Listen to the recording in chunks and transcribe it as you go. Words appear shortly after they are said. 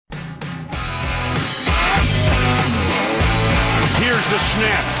Here's the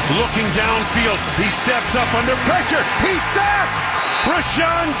snap. Looking downfield. He steps up under pressure. He's sacked!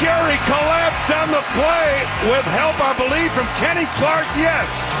 Rashawn Gary collapsed on the play with help, I believe, from Kenny Clark, yes.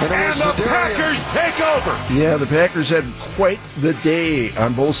 And the Packers take over. Yeah, the Packers had quite the day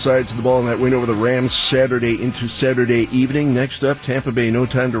on both sides of the ball in that win over the Rams Saturday into Saturday evening. Next up, Tampa Bay, no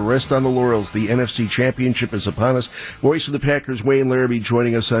time to rest on the laurels. The NFC Championship is upon us. Voice of the Packers, Wayne Larrivee,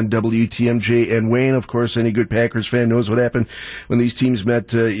 joining us on WTMJ. And Wayne, of course, any good Packers fan knows what happened when these teams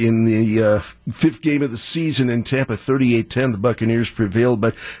met in the fifth game of the season in Tampa, 38-10. The Buccaneers prevailed,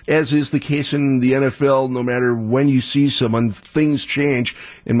 but as is the case in the NFL, no matter when you see someone, things change,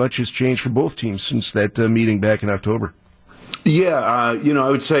 and much has changed for both teams since that meeting back in October. Yeah, I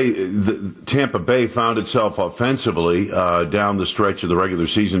would say Tampa Bay found itself offensively down the stretch of the regular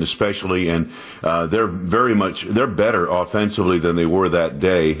season, especially, and they're better offensively than they were that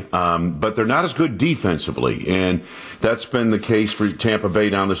day, but they're not as good defensively, and that's been the case for Tampa Bay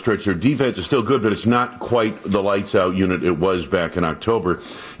down the stretch. Their defense is still good, but it's not quite the lights-out unit it was back in October.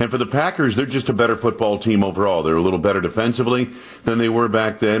 And for the Packers, they're just a better football team overall. They're a little better defensively than they were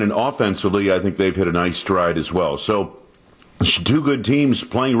back then, and offensively, I think they've hit a nice stride as well. So, two good teams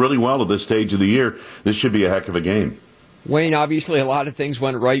playing really well at this stage of the year. This should be a heck of a game. Wayne, obviously a lot of things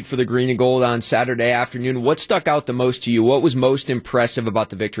went right for the Green and Gold on Saturday afternoon. What stuck out the most to you? What was most impressive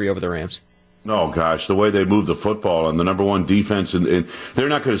about the victory over the Rams? Oh, gosh, the way they moved the football and the number one defense, and they're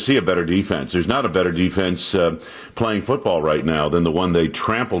not going to see a better defense. There's not a better defense playing football right now than the one they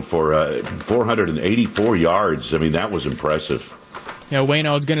trampled for 484 yards. I mean, that was impressive. Yeah, Wayne,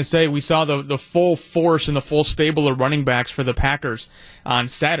 I was going to say, we saw the full force and the full stable of running backs for the Packers on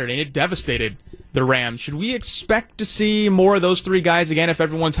Saturday, and it devastated the Rams. Should we expect to see more of those three guys again if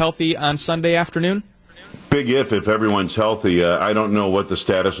everyone's healthy on Sunday afternoon? Big if everyone's healthy. I don't know what the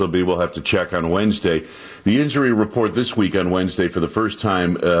status will be. We'll have to check on Wednesday. The injury report this week on Wednesday for the first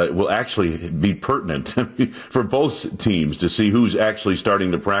time will actually be pertinent for both teams to see who's actually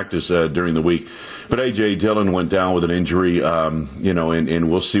starting to practice during the week. But A.J. Dillon went down with an injury,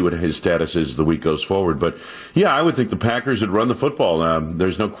 and we'll see what his status is as the week goes forward. But, yeah, I would think the Packers would run the football.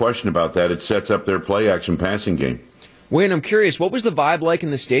 There's no question about that. It sets up their play-action passing game. Wayne, I'm curious, what was the vibe like in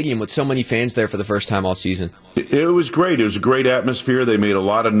the stadium with so many fans there for the first time all season? It was great. It was a great atmosphere. They made a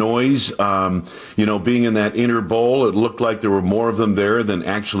lot of noise. Being in that inner bowl, it looked like there were more of them there than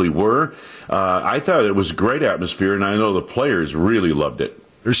actually were. I thought it was a great atmosphere, and I know the players really loved it.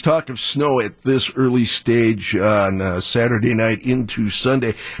 There's talk of snow at this early stage on Saturday night into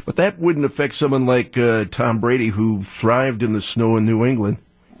Sunday, but that wouldn't affect someone like Tom Brady, who thrived in the snow in New England.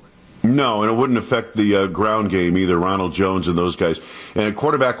 No, and it wouldn't affect the ground game either, Ronald Jones and those guys. And a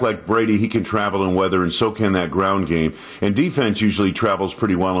quarterback like Brady, he can travel in weather, and so can that ground game. And defense usually travels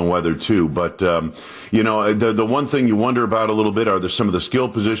pretty well in weather, too. But, the one thing you wonder about a little bit are some of the skill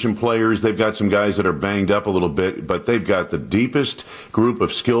position players. They've got some guys that are banged up a little bit, but they've got the deepest group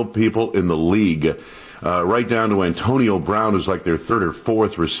of skilled people in the league. Right down to Antonio Brown, who's like their third or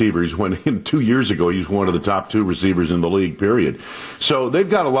fourth receiver. He's went 2 years ago. He's one of the top two receivers in the league, period. So they've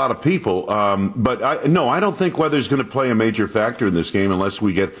got a lot of people. But I don't think weather's going to play a major factor in this game unless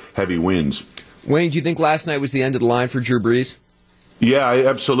we get heavy winds. Wayne, do you think last night was the end of the line for Drew Brees? Yeah,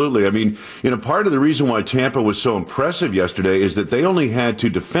 absolutely. I mean, part of the reason why Tampa was so impressive yesterday is that they only had to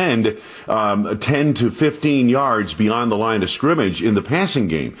defend 10 to 15 yards beyond the line of scrimmage in the passing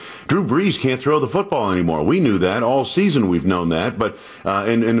game. Drew Brees can't throw the football anymore. We knew that. All season we've known that. But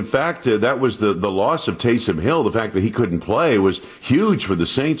and in fact, that was the loss of Taysom Hill. The fact that he couldn't play was huge for the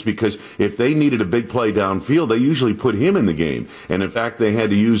Saints because if they needed a big play downfield, they usually put him in the game. And in fact, they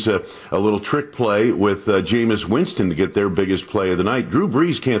had to use a little trick play with Jameis Winston to get their biggest play of the night. Drew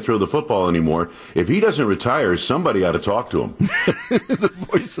Brees can't throw the football anymore. If he doesn't retire, somebody ought to talk to him. The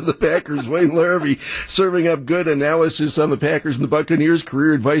voice of the Packers, Wayne Larrivee, serving up good analysis on the Packers and the Buccaneers,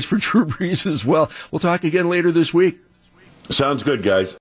 career advice for Drew Brees as well. We'll talk again later this week. Sounds good, guys.